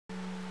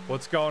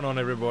What's going on,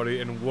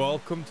 everybody, and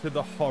welcome to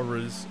the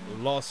Horrors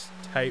Lost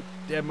Tape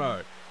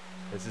demo.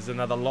 This is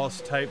another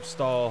Lost Tape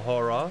style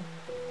horror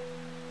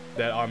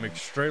that I'm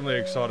extremely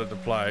excited to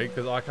play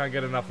because I can't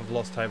get enough of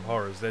Lost Tape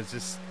horrors.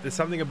 There's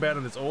something about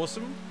it that's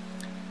awesome.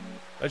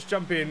 Let's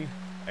jump in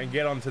and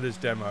get onto this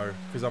demo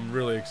because I'm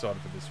really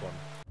excited for this one.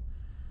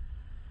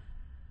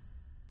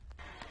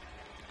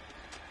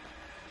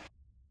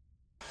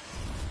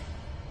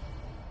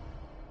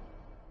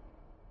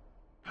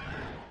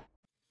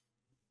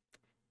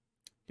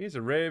 Here's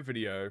a rare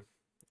video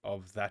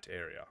of that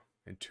area.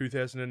 In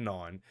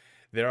 2009,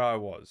 there I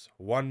was,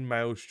 one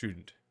male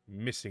student,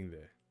 missing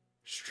there.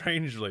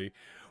 Strangely,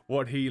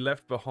 what he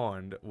left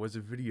behind was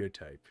a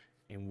videotape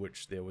in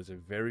which there was a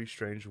very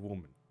strange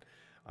woman.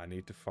 I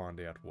need to find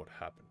out what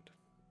happened.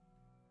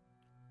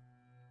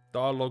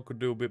 Dialogue could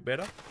do a bit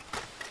better,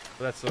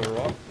 but that's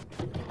alright.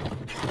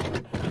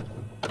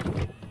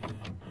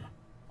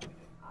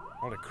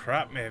 Holy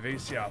crap, man,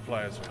 VCR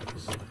players were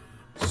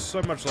so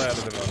much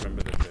louder than I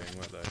remember them being,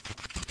 weren't they?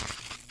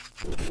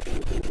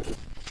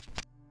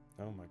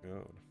 Oh my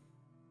god.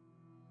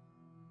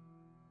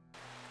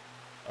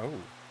 Oh.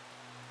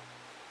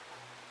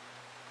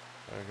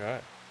 Okay.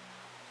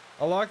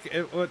 I like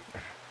it.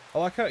 I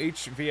like how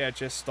each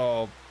VHS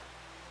style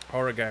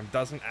horror game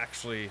doesn't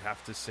actually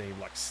have to seem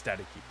like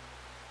staticky.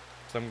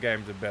 Some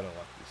games are better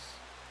like this.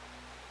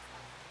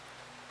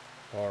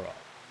 Alright.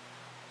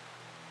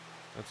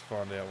 Let's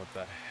find out what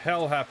the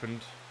hell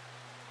happened.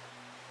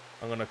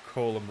 I'm gonna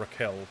call him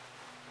Raquel.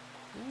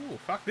 Ooh,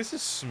 fuck, this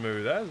is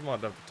smooth. I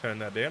might have to turn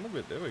that down a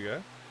bit. There we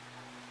go.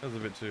 That was a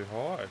bit too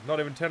high. Not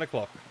even 10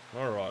 o'clock.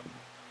 Alright.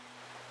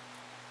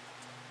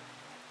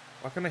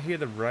 Why can I hear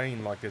the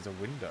rain like there's a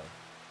window?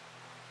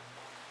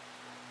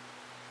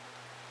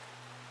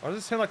 Why does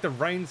it sound like the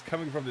rain's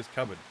coming from this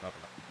cupboard? I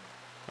don't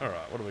know.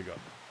 Alright, what do we got?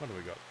 What do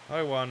we got?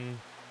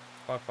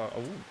 0155.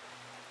 Oh.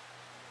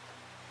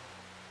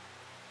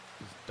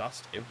 There's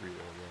dust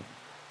everywhere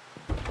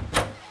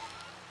again.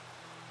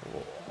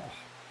 Oh.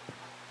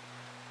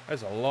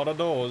 There's a lot of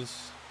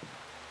doors.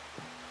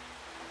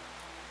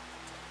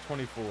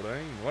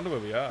 2014. Wonder where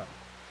we are.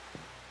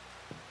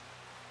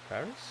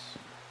 Paris?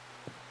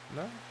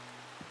 No?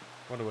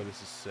 Wonder where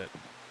this is set.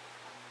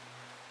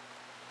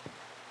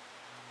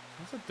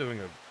 How's it doing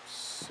a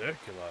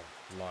circular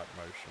light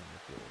motion on the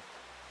floor?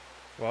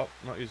 Well,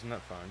 not using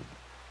that phone.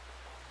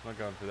 Not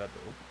going through that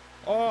door.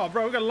 Oh,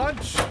 bro, we got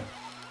lunch!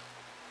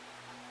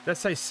 That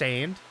say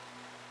sand?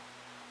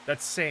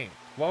 That's sand.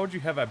 Why would you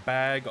have a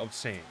bag of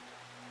sand?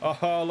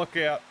 Oh, look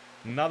out.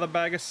 Another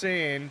bag of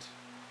sand.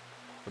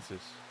 What's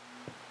this?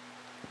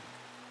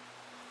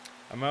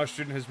 A male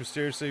student has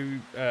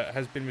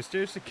been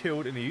mysteriously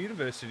killed in a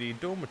university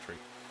dormitory.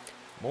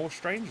 More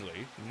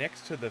strangely,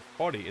 next to the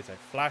body is a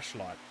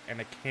flashlight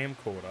and a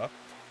camcorder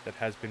that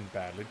has been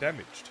badly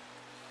damaged.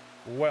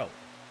 Well,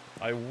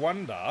 I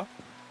wonder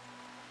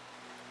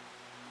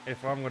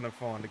if I'm going to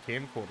find a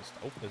camcorder.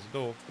 Oh, there's a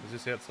door. Is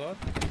this outside?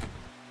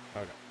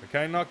 Okay.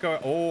 Okay, not go.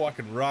 Oh, I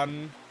can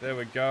run. There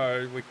we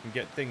go. We can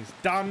get things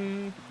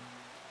done.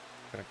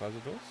 Can I close the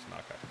doors? No,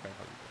 okay. Can't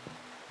close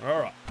the doors.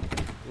 Alright.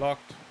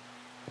 Locked.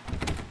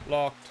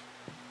 Locked.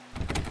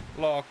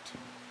 Locked.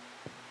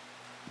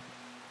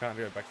 Can't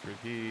go back through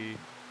here.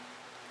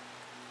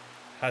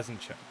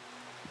 Hasn't changed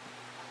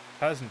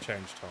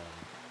time.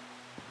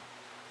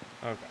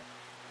 Okay.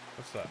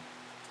 What's that?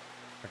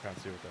 I can't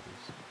see what that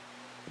is.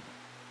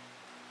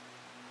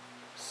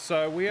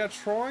 So we are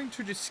trying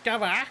to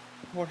discover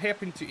what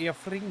happened to our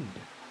friend.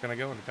 Can I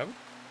go in the cupboard?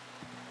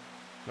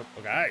 Nope.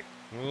 Okay.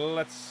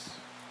 Let's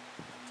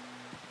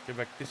get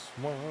back this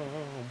one.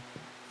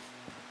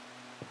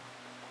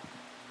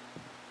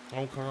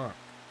 Okay.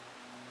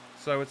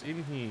 So it's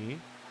in here.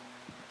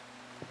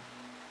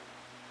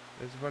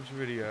 There's a bunch of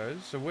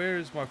videos. So where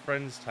is my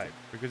friend's tape?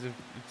 Because it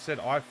said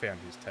I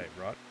found his tape,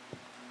 right?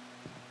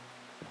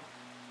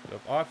 So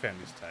if I found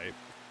his tape...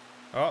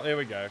 Oh, there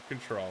we go.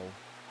 Control.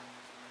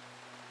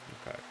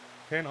 Okay.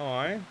 Can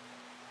I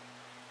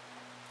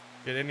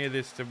get any of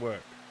this to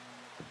work?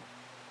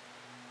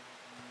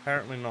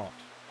 Apparently not.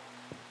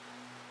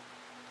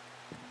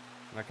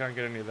 And I can't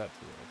get any of that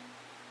to work.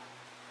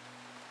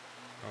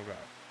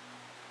 Okay.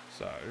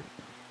 So,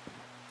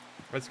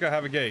 let's go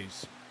have a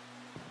gaze.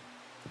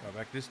 Go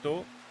back this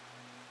door.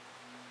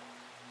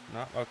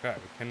 No, okay,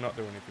 we cannot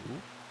do anything.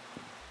 Ooh.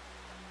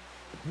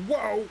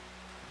 Whoa! Okay,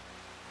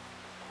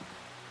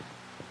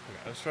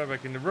 let's try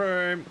back in the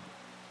room.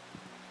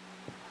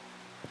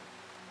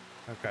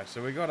 Okay,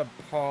 so we got a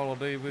pile of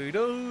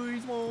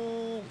DVDs.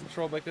 Let's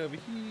try back over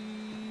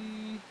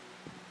here.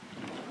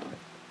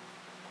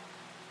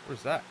 What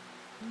is that?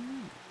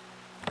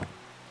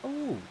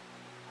 Oh.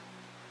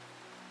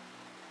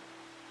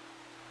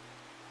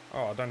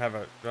 Oh, I don't have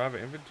a... Do I have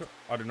an inventory?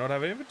 I do not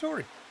have an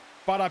inventory.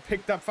 But I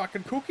picked up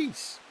fucking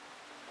cookies.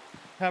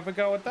 Have a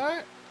go at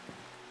that.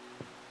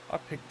 I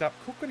picked up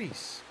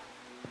cookies.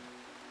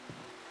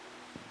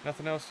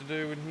 Nothing else to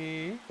do in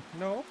here?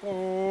 No?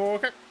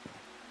 Okay.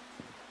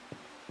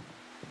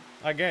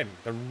 Again,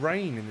 the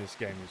rain in this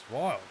game is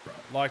wild, bro.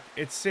 Like,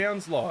 it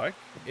sounds like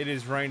it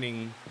is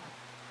raining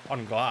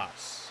on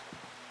glass.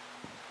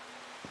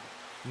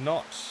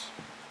 Not...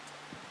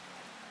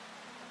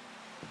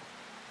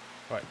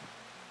 Wait.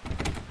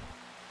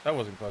 That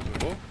wasn't closed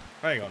before.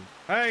 Hang on.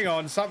 Hang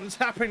on, something's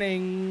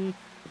happening.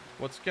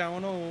 What's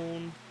going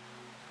on?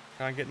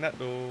 Can't get in that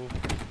door.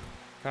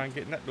 Can't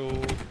get in that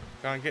door.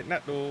 Can't get in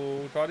that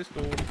door. Try this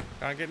door.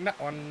 Can't get in that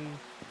one.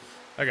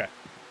 Okay.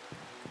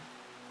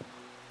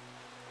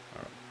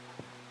 Alright.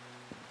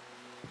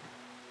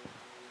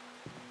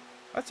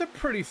 That's a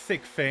pretty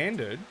thick fan,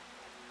 dude.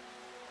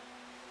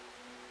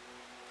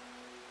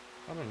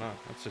 I don't know.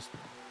 That's just...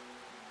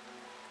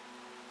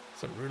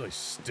 It's a really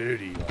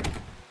sturdy,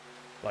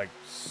 like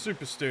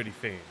super sturdy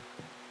fan.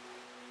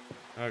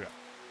 Okay.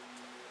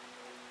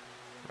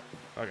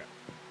 Okay.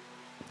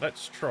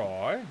 Let's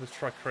try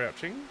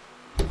crouching.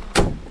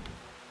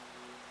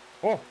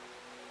 Oh!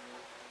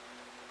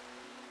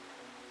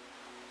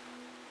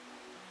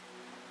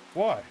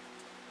 Why?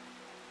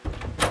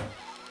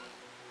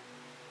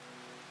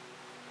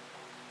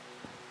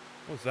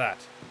 What's that?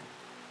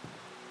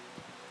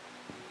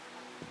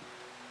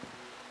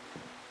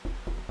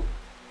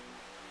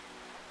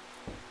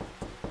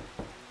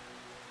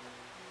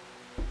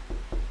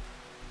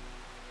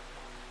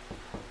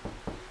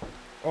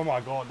 Oh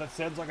my god, that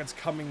sounds like it's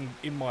coming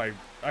in my...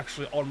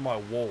 actually on my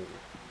wall.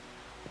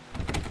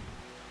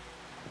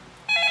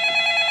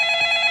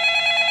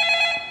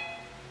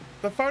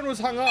 The phone was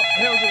hung up.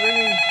 How was it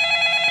ringing?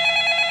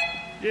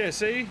 Yeah,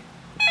 see?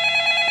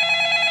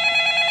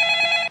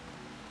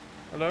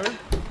 Hello?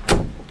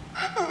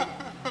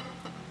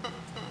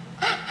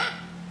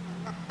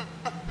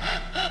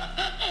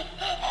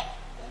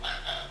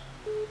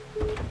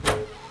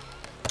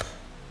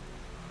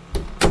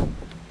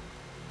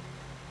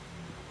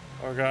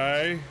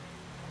 Okay.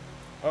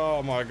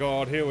 Oh my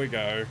god, here we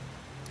go.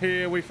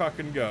 Here we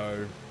fucking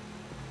go.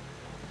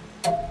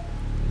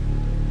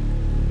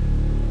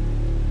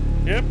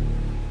 Yep.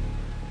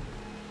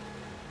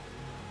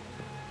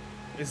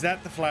 Is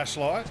that the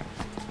flashlight?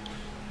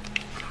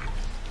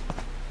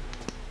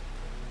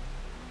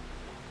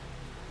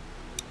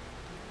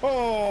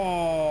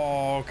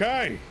 Oh,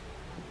 okay.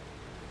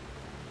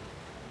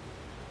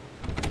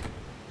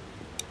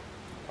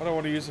 I don't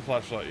want to use the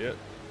flashlight yet.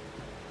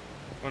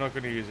 We're not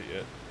going to use it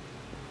yet.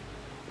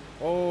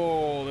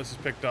 Oh, this is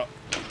picked up.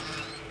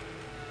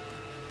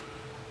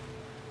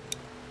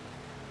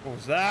 What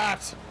was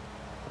that?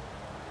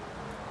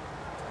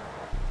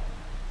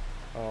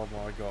 Oh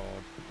my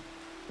god.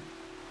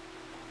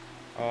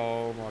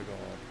 Oh my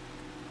god.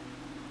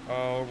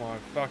 Oh my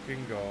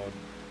fucking god.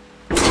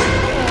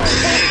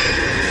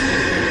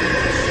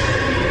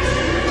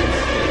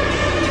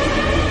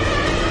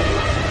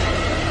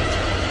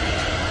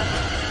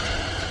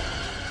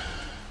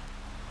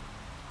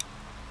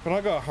 Can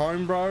I go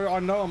home, bro? I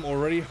know I'm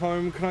already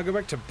home. Can I go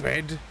back to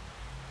bed?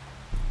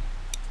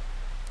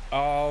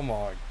 Oh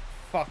my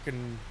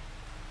fucking...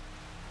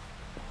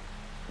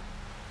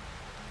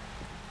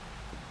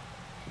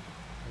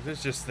 Is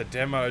this just the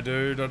demo,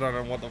 dude? I don't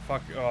know what the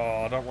fuck...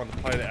 Oh, I don't want to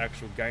play the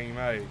actual game,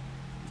 eh?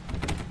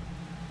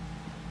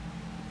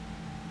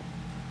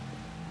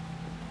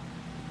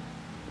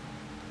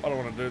 I don't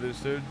want to do this,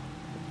 dude.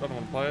 I don't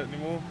want to play it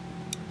anymore.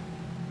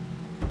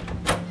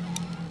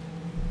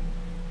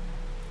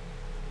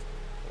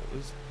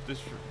 This...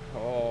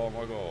 Oh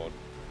my god.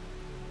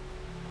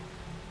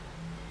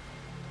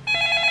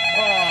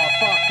 Oh,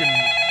 fucking...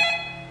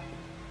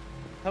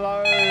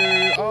 Hello.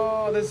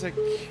 Oh, there's a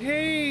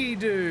key,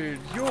 dude.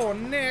 You're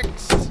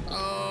next.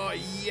 Oh,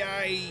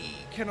 yay.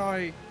 Can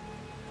I...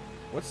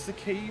 What's the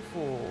key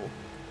for?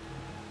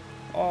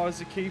 Oh, is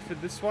the key for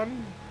this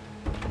one?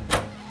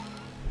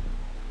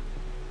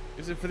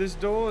 Is it for this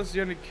door? Is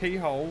the only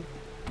keyhole?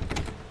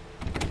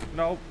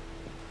 Nope.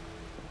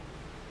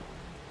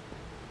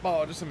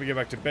 Oh, just let me get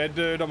back to bed,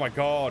 dude. Oh my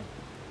god.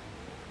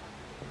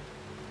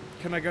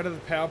 Can I go to the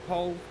power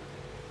pole?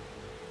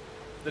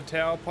 The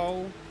tower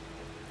pole?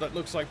 That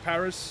looks like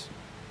Paris?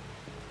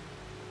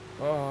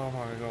 Oh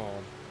my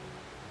god.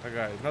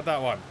 Okay, not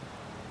that one.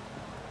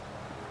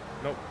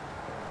 Nope.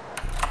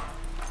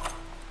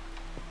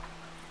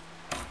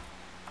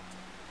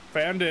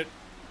 Found it.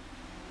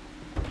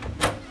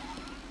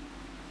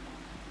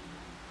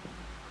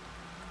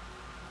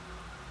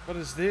 What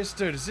is this,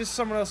 dude? Is this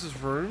someone else's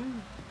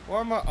room?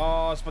 Why am I...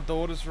 Oh, it's my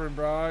daughter's room,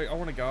 bro. I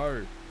want to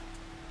go.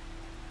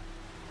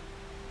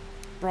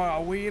 Bro,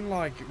 are we in,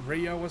 like,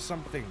 Rio or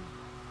something?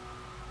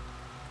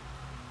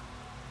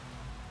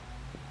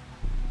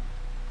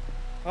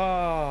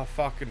 Oh,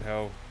 fucking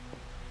hell.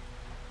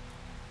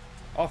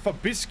 Oh, for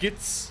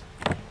biscuits.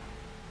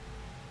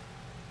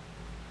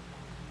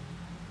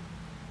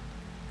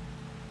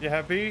 You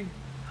happy?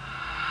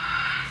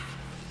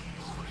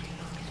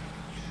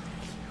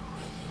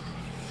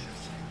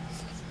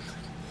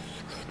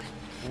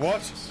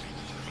 What?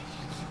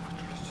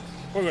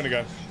 We're gonna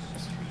go.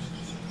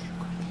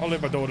 I'll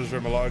leave my daughter's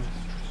room alone.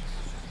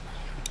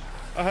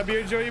 I hope you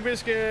enjoy your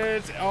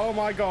biscuits. Oh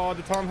my god,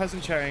 the time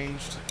hasn't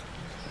changed.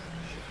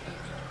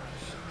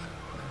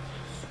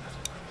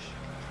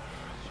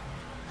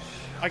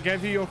 I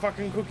gave you your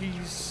fucking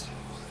cookies.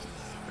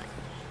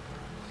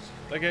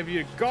 I gave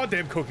you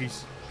goddamn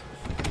cookies.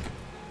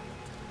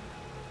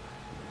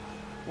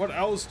 What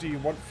else do you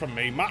want from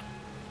me, ma?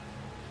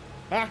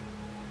 Huh?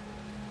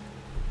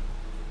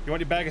 You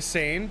want your bag of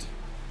sand?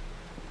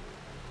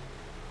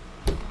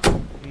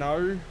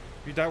 No,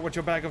 you don't want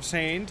your bag of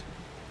sand?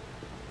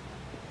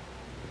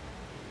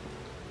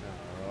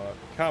 Alright,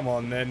 come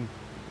on then.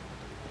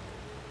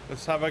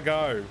 Let's have a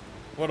go.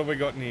 What have we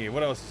got in here?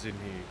 What else is in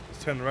here?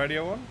 Let's turn the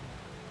radio on.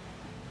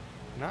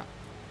 Nah.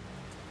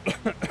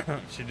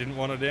 She didn't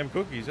want her damn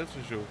cookies, that's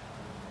for sure.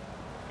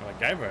 Well, I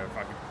gave her a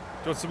fucking...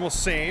 Do you want some more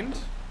sand?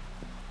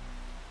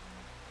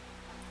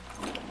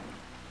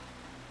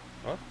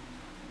 What?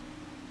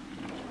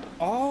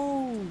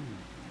 Oh!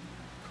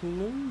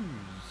 Clues.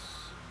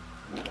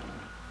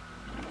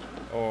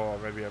 Or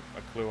maybe a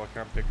clue I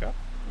can't pick up.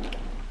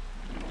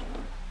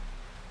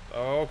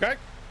 Okay.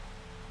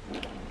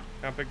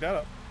 Can't pick that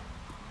up.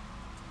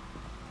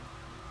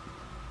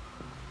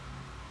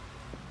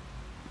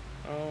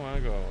 Oh my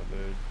god,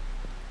 dude.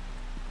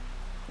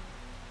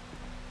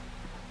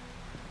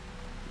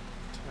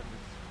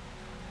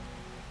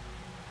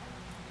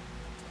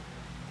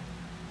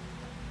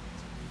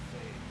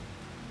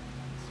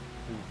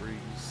 Cool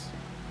breeze.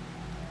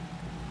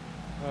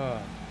 Oh,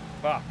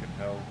 fucking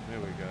hell. There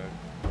we go.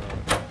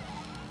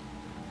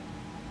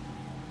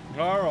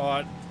 Alright.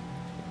 Alright.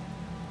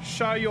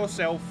 Show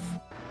yourself.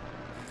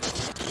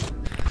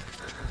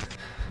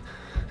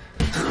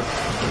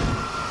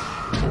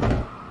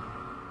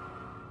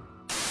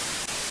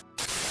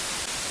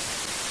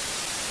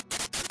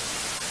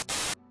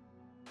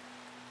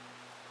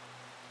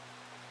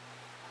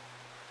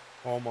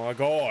 Oh my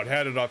god,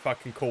 how did I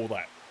fucking call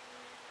that?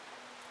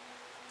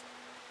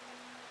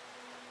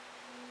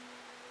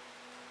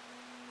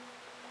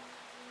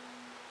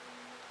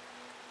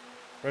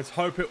 Let's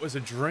hope it was a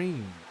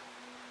dream.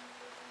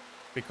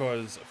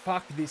 Because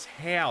fuck this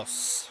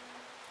house.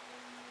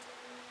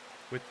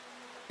 With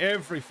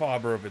every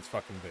fiber of its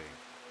fucking being.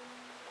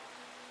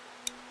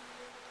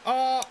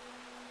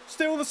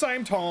 Still the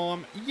same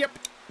time. Yep.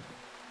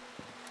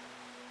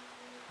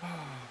 Oh,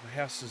 the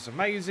house is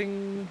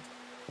amazing.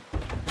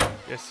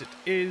 Yes, it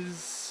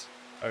is.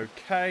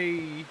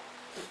 Okay.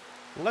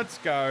 Let's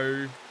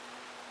go.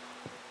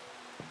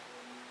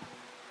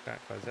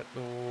 Can't close that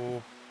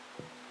door.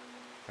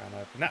 Can't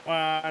open that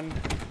one.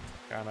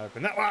 Can't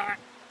open that one.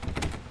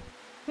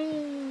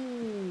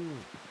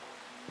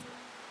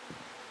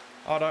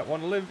 I don't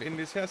want to live in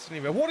this house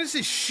anymore. What is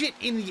this shit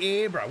in the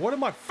air, bro? What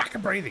am I fucking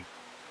breathing?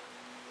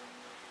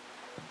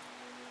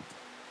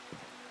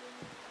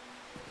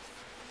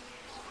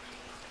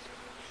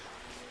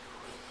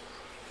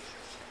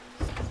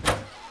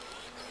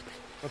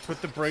 What's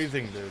with the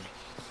breathing, dude?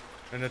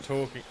 And the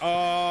talking.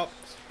 Oh,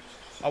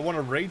 I want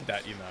to read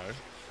that, you know.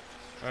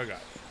 Okay,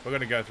 we're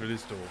gonna go through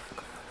this door.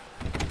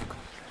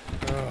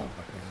 Oh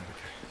my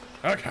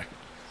god. Okay.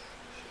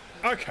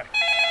 Okay.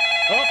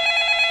 Oh.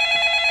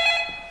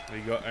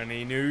 You got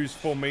any news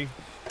for me,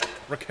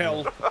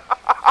 Raquel? Well,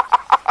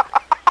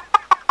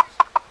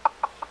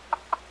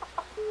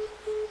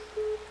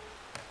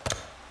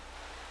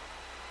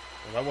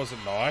 that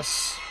wasn't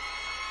nice.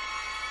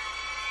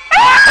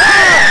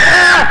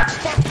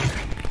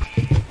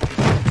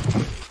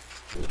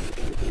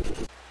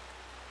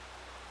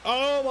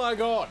 Oh my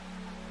god.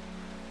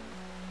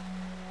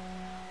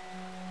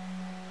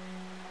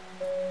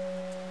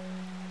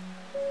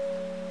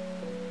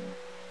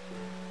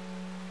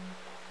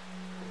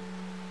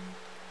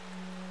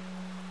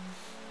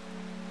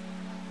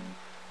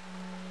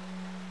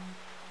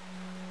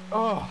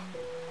 Oh,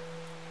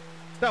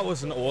 that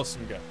was an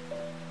awesome game.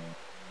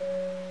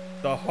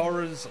 The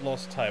Horrors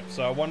Lost Tape.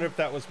 So I wonder if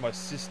that was my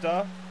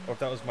sister or if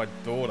that was my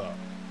daughter.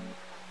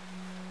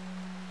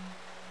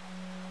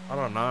 I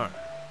don't know.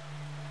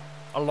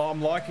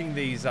 I'm liking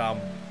these, I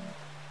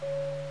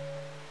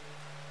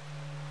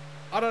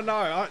don't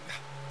know.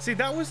 See,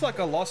 that was like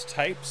a Lost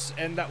Tapes,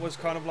 and that was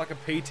kind of like a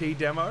PT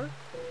demo.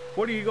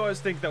 What do you guys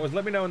think that was?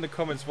 Let me know in the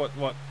comments what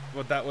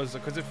that was,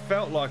 because it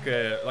felt like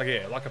a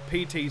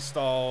PT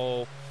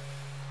style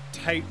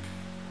tape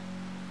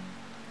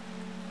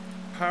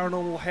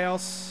paranormal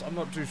house. I'm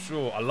not too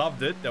sure. I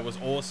loved it. That was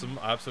awesome.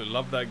 I absolutely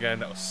loved that game.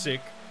 That was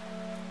sick.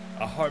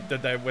 I hope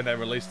that when they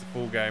release the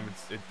full game,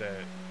 it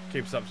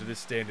keeps up to this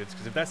standards,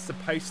 because if that's the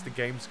pace the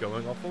game's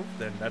going off of,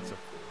 then that's a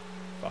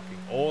fucking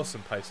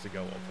awesome pace to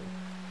go off of.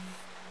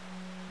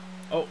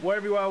 Oh,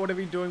 wherever you are, whatever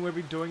you're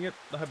doing it,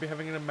 I hope you're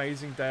having an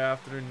amazing day,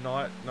 afternoon,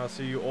 night, and I'll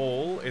see you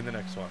all in the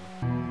next one.